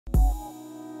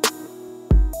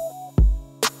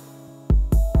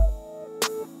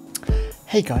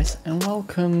Hey guys, and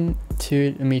welcome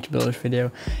to the Meet Builders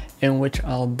video, in which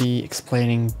I'll be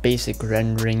explaining basic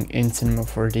rendering in Cinema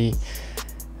 4D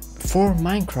for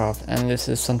Minecraft. And this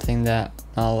is something that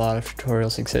not a lot of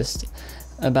tutorials exist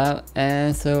about,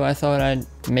 and so I thought I'd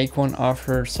make one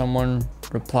after someone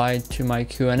replied to my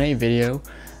Q&A video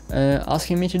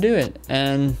asking me to do it.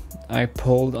 And I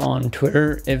polled on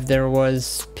Twitter if there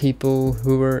was people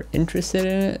who were interested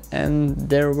in it, and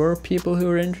there were people who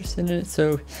were interested in it,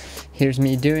 so here's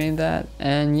me doing that.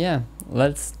 And yeah,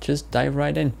 let's just dive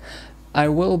right in. I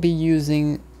will be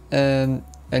using a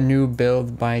new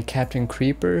build by Captain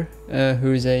Creeper,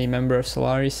 who's a member of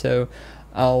Solari, so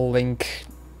I'll link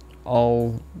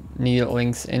all needed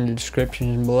links in the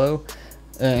description below,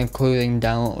 including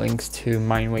download links to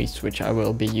Mindwaste, which I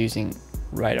will be using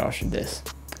right after this.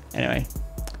 Anyway,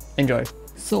 enjoy.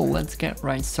 So let's get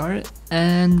right started,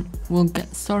 and we'll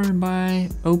get started by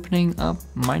opening up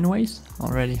Mindwaste.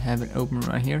 Already have it open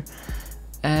right here,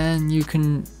 and you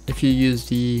can, if you use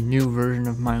the new version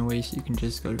of Mindwaste, you can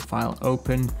just go to File,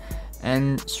 Open,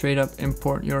 and straight up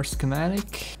import your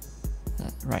schematic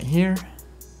right here.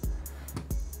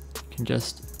 You can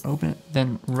just open it,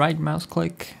 then right mouse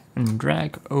click and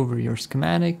drag over your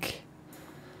schematic.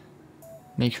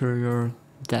 Make sure your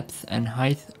depth and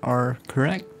height are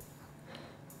correct.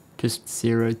 Just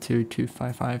 0 to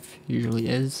 255 usually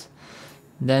is.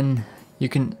 Then you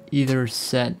can either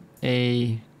set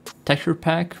a texture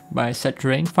pack by set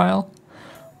terrain file,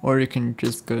 or you can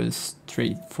just go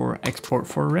straight for export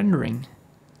for rendering.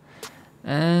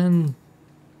 And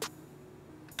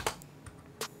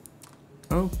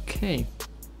okay,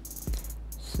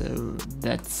 so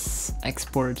that's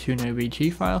exported to an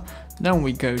OBJ file. Then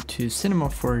we go to Cinema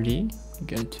 4D,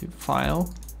 go to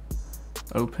File,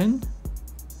 Open,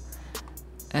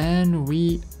 and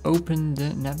we open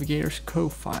the Navigator's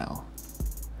Cove file.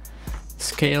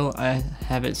 Scale, I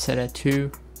have it set at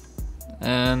 2.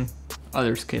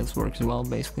 Other scales work as well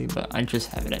basically, but I just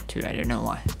have it at 2, I don't know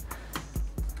why.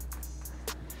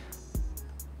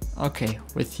 Okay,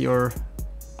 with your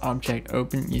object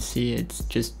open, you see it's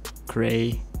just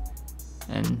gray,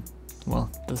 and well,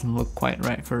 doesn't look quite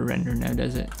right for a render now,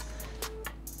 does it?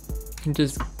 You can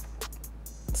just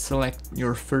select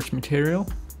your first material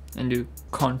and do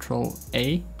Ctrl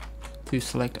A to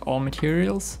select all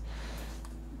materials.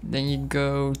 Then you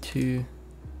go to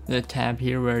the tab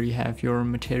here where you have your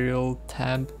material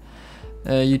tab.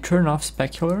 You turn off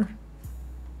specular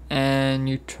and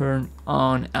you turn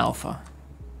on alpha.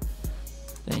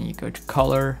 Then you go to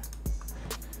color.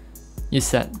 You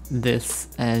set this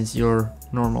as your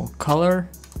normal color,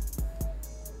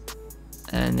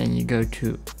 and then you go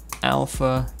to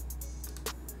alpha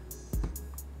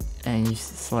and you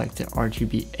select the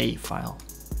RGBA file.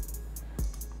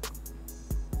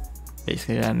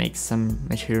 Basically that makes some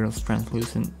materials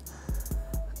translucent.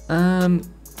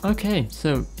 Okay,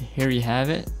 so here you have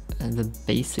it, the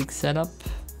basic setup.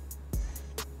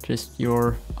 Just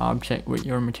your object with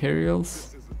your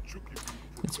materials.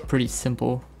 It's pretty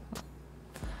simple.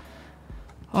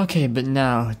 Okay, but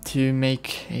now to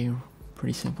make a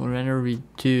pretty simple render, we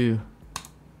do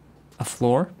a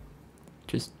floor.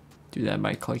 Just do that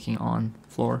by clicking on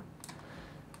floor.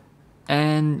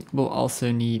 And we'll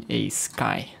also need a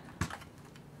sky.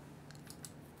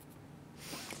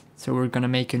 So we're gonna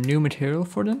make a new material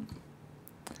for them.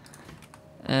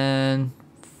 And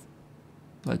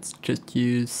let's just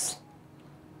use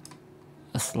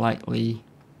a slightly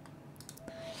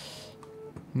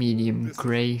medium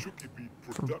gray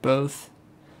for both.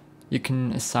 You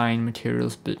can assign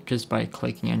materials but just by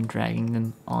clicking and dragging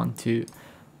them onto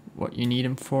what you need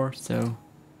them for. So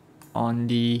on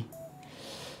the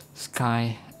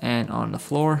sky and on the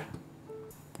floor.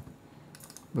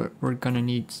 But we're gonna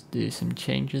need to do some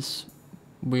changes.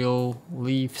 We'll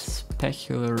leave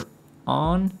specular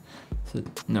on. So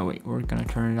no, wait, we're gonna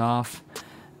turn it off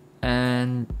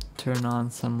and turn on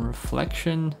some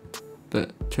reflection,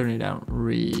 but turn it down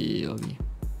really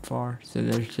far so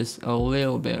there's just a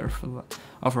little bit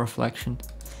of reflection,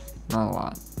 not a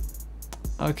lot.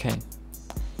 Okay,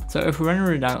 so if we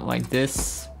render it out like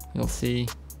this, you'll see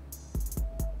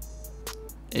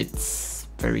it's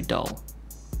very dull.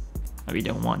 We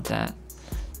don't want that.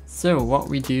 So what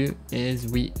we do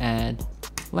is we add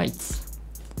lights.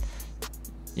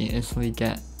 You instantly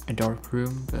get a dark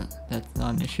room, but that's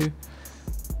not an issue.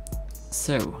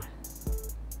 So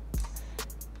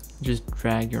just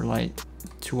drag your light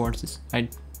towards this. I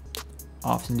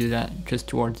often do that, just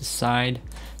towards the side,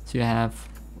 so you have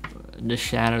the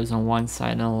shadows on one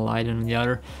side and the light on the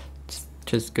other. It's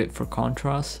just good for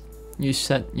contrast. You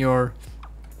set your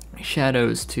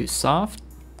shadows to soft,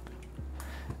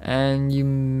 and you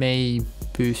may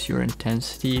boost your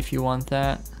intensity if you want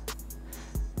that.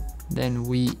 Then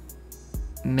we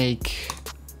make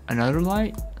another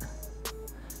light,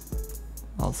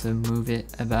 also move it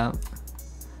about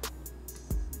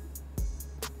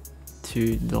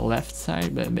to the left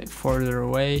side but a bit further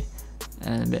away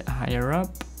and a bit higher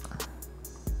up,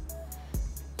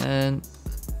 and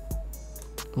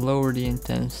lower the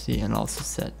intensity and also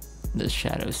set the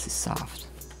shadows to soft.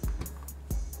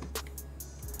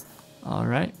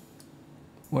 Alright,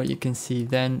 what you can see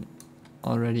then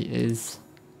already is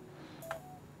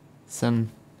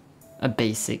a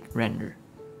basic render.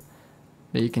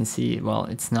 But you can see, well,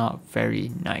 it's not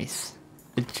very nice.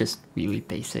 It's just really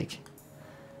basic.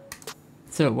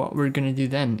 So what we're gonna do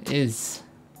then is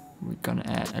we're gonna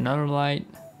add another light,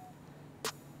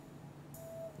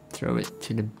 throw it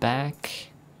to the back,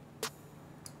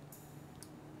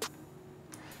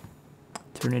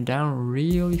 turn it down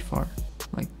really far,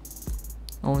 like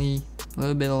only a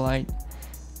little bit of light,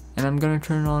 and I'm gonna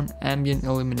turn on ambient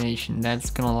illumination. That's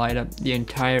gonna light up the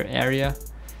entire area.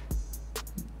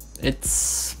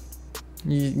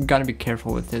 You gotta be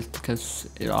careful with this because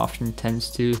it often tends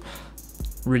to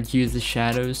reduce the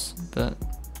shadows, but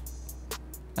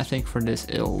I think for this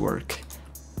it'll work.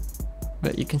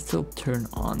 But you can still turn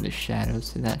on the shadows,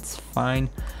 so that's fine.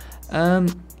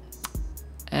 And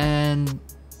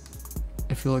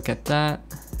if you look at that,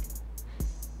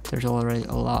 there's already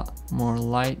a lot more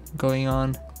light going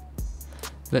on.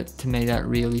 But to make that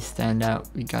really stand out,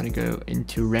 we gotta go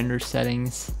into render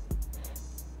settings,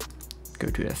 go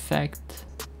to effect,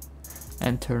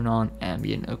 and turn on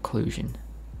ambient occlusion.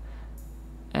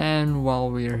 And while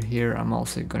we're here, I'm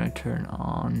also gonna turn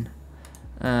on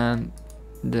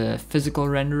the physical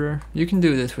renderer. You can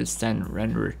do this with standard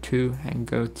renderer too and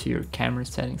go to your camera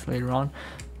settings later on,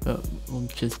 but we'll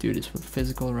just do this with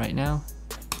physical right now.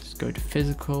 Just go to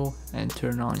physical and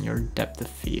turn on your depth of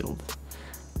field.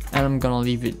 And I'm gonna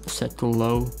leave it set to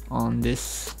low on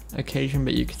this occasion,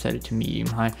 but you can set it to medium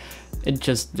high. It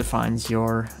just defines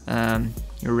your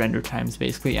render times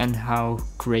basically and how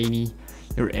grainy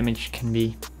your image can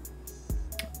be.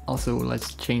 Also,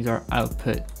 let's change our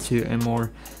output to a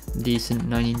more decent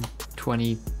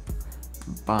 1920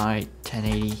 by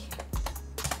 1080.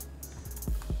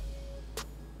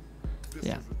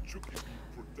 Yeah.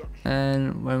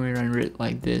 And when we render it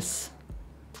like this,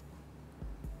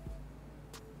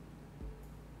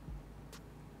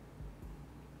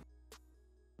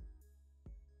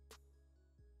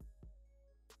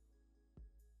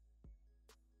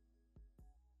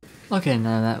 okay,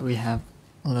 now that we have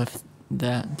left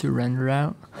that to render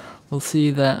out, we'll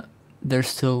see that there's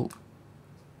still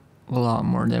a lot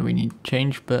more that we need to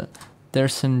change, but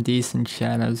there's some decent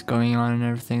shadows going on and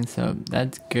everything, so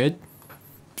that's good.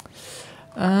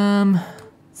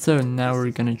 So now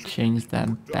we're gonna change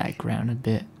that background a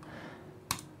bit.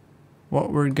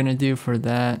 What we're gonna do for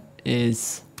that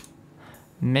is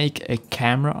make a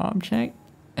camera object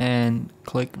and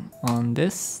click on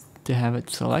this to have it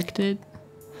selected.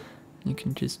 You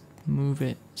can just move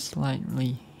it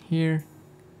slightly here,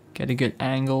 get a good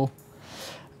angle.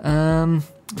 And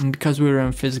because we're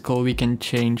in physical, we can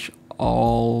change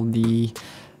all the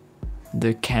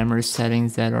camera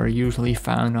settings that are usually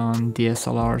found on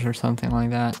DSLRs or something like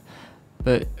that.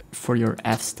 But for your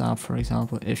f-stop, for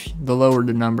example, if the lower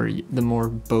the number, the more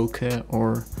bokeh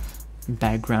or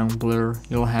background blur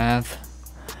you'll have.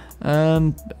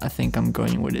 I think I'm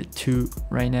going with it 2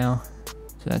 right now,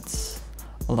 so that's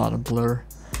a lot of blur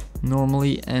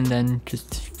normally. And then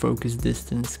just focus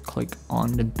distance, click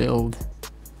on the build.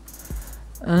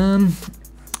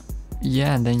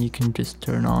 Yeah, and then you can just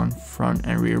turn on front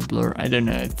and rear blur. I don't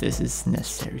know if this is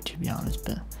necessary, to be honest,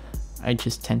 but I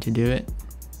just tend to do it.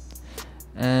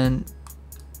 And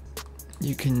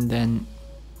you can then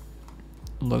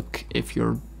look if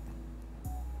your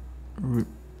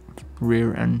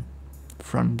rear and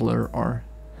front blur are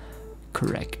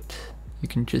correct. You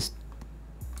can just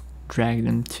drag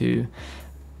them to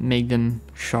make them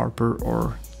sharper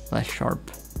or less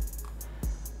sharp.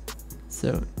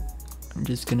 So I'm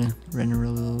just gonna render a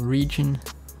little region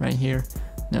right here,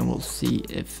 then we'll see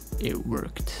if it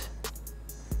worked.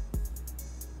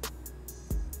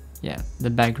 Yeah, the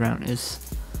background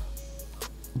is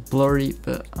blurry,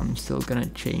 but I'm still gonna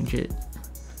change it.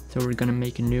 So we're gonna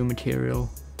make a new material.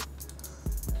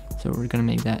 So we're gonna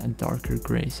make that a darker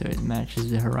gray so it matches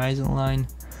the horizon line.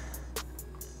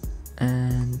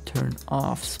 And turn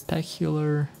off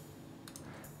specular.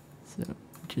 So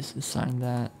just assign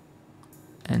that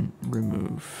and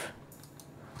remove.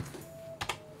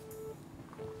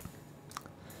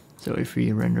 So if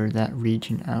we render that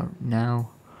region out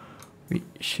now, we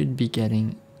should be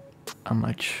getting a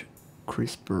much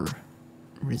crisper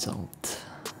result.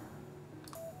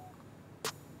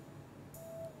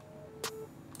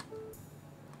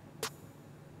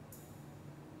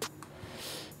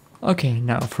 Okay,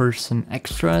 now for some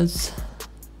extras,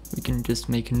 we can just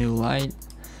make a new light,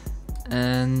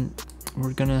 and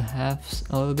we're gonna have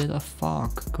a little bit of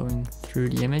fog going through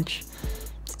the image.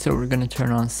 So we're gonna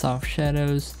turn on soft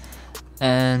shadows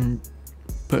and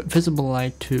put visible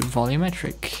light to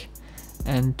volumetric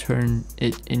and turn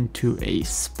it into a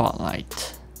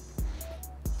spotlight.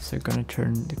 So gonna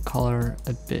turn the color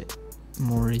a bit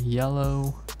more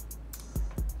yellow.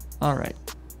 Alright,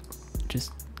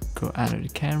 just go out of the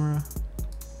camera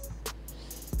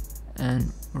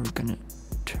and we're gonna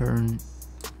turn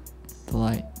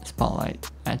the spotlight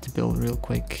at the build real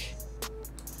quick.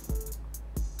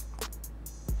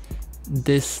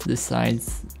 This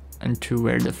decides into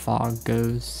where the fog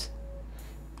goes.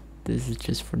 This is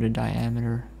just for the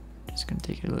diameter. Just gonna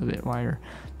take it a little bit wider.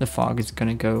 The fog is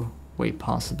gonna go way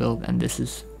past the build, and this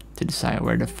is to decide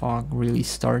where the fog really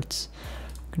starts.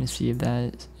 I'm gonna see if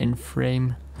that is in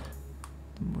frame.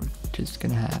 We're just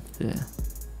gonna have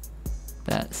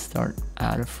that start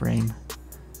out of frame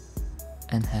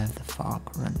and have the fog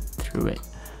run through it.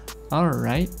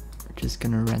 Alright, we're just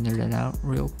gonna render that out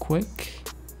real quick.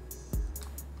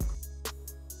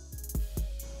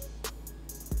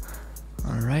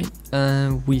 Alright,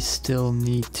 we still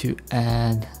need to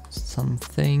add some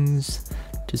things.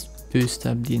 Just boost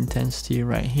up the intensity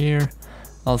right here.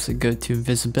 Also go to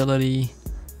visibility,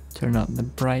 turn up the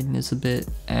brightness a bit,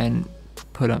 and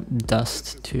put up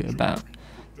dust to about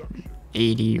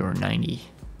 80 or 90.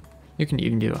 You can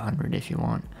even do 100 if you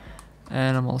want.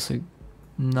 And I'm also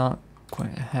not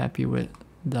quite happy with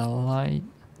the light.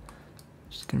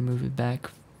 Just gonna move it back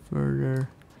further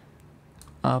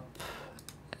up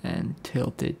and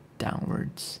tilt it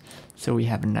downwards so we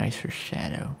have a nicer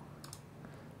shadow.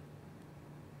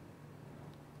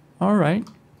 Alright,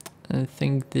 I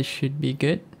think this should be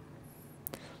good.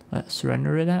 Let's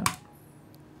render it out.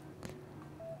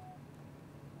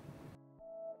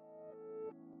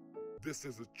 This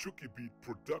is a Chucky Beat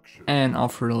production. And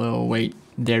after a little wait,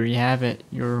 there you have it,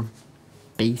 your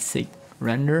basic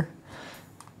render.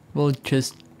 We'll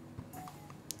just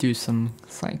do some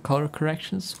slight color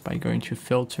corrections by going to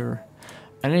filter,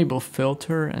 enable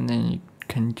filter, and then you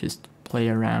can just play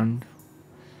around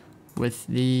with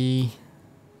the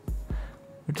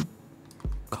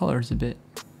colors a bit.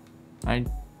 I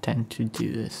tend to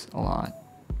do this a lot.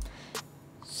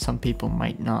 Some people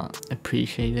might not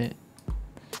appreciate it,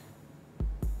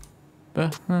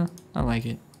 but I like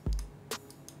it.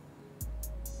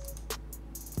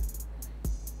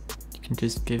 You can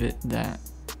just give it that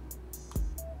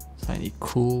slightly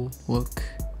cool look.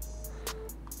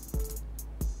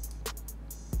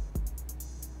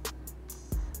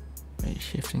 By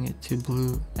shifting it to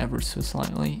blue ever so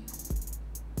slightly.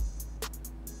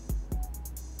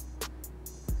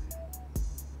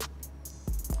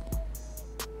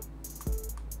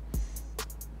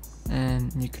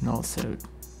 And you can also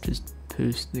just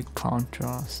boost the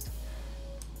contrast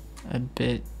a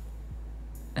bit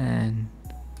and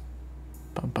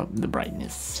bump up the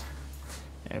brightness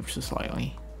ever so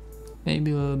slightly.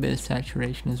 Maybe a little bit of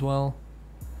saturation as well.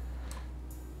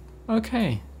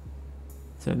 Okay,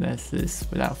 so that's this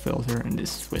without filter and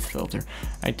this with filter.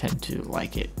 I tend to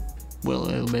like it with a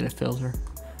little bit of filter.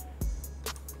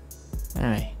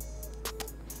 Anyway,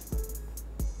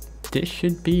 this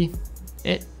should be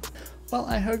it. Well,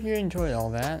 I hope you enjoyed all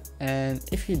that, and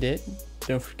if you did,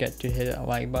 don't forget to hit a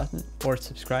like button or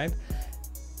subscribe.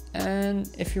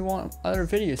 And if you want other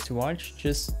videos to watch,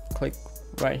 just click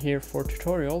right here for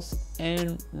tutorials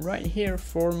and right here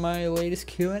for my latest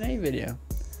Q&A video.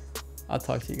 I'll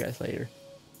talk to you guys later.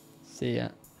 See ya.